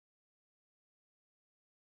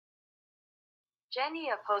Jenny,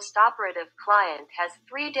 a postoperative client, has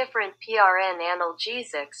 3 different PRN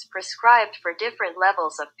analgesics prescribed for different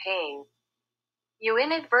levels of pain. You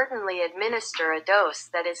inadvertently administer a dose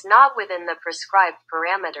that is not within the prescribed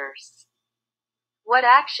parameters. What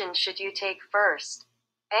action should you take first?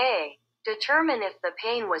 A. Determine if the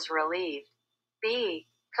pain was relieved. B.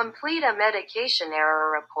 Complete a medication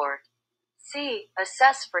error report. C.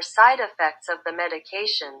 Assess for side effects of the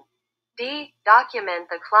medication. D. Document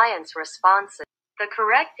the client's responses. The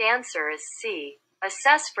correct answer is C.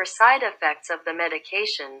 Assess for side effects of the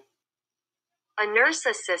medication. A nurse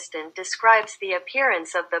assistant describes the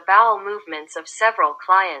appearance of the bowel movements of several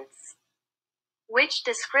clients. Which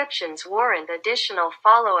descriptions warrant additional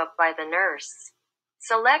follow-up by the nurse?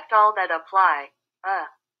 Select all that apply. A.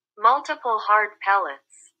 Multiple hard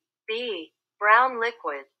pellets. B. Brown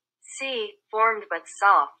liquid. C. Formed but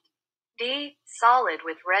soft. D. Solid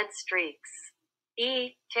with red streaks.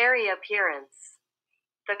 E. Terry appearance.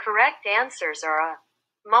 The correct answers are A.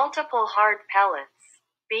 Multiple hard pellets.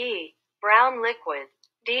 B. Brown liquid.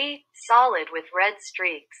 D. Solid with red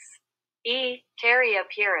streaks. E. Terry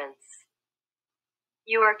appearance.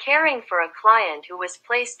 You are caring for a client who was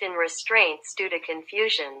placed in restraints due to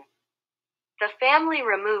confusion. The family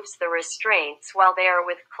removes the restraints while they are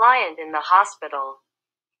with client in the hospital.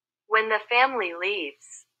 When the family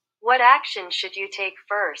leaves, what action should you take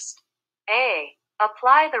first? A.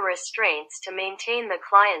 Apply the restraints to maintain the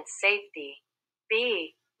client's safety.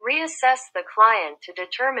 B. Reassess the client to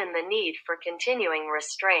determine the need for continuing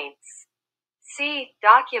restraints. C.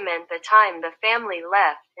 Document the time the family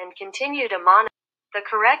left and continue to monitor. The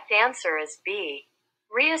correct answer is B.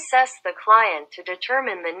 Reassess the client to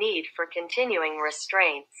determine the need for continuing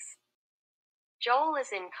restraints. Joel is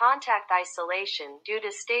in contact isolation due to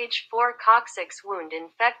stage 4 coccyx wound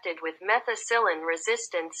infected with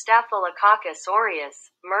methicillin-resistant Staphylococcus aureus,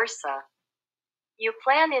 MRSA. You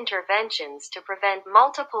plan interventions to prevent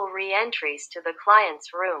multiple re-entries to the client's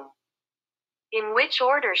room. In which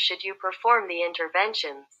order should you perform the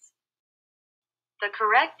interventions? The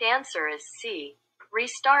correct answer is C.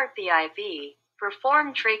 Restart the IV,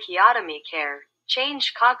 perform tracheotomy care,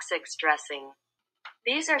 change coccyx dressing.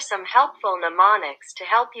 These are some helpful mnemonics to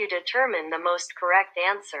help you determine the most correct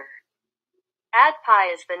answer.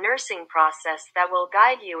 ADPI is the nursing process that will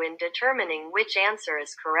guide you in determining which answer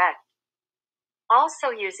is correct. Also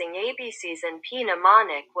using ABCs and P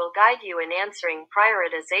mnemonic will guide you in answering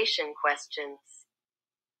prioritization questions.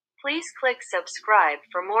 Please click subscribe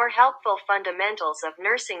for more helpful fundamentals of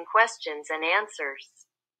nursing questions and answers.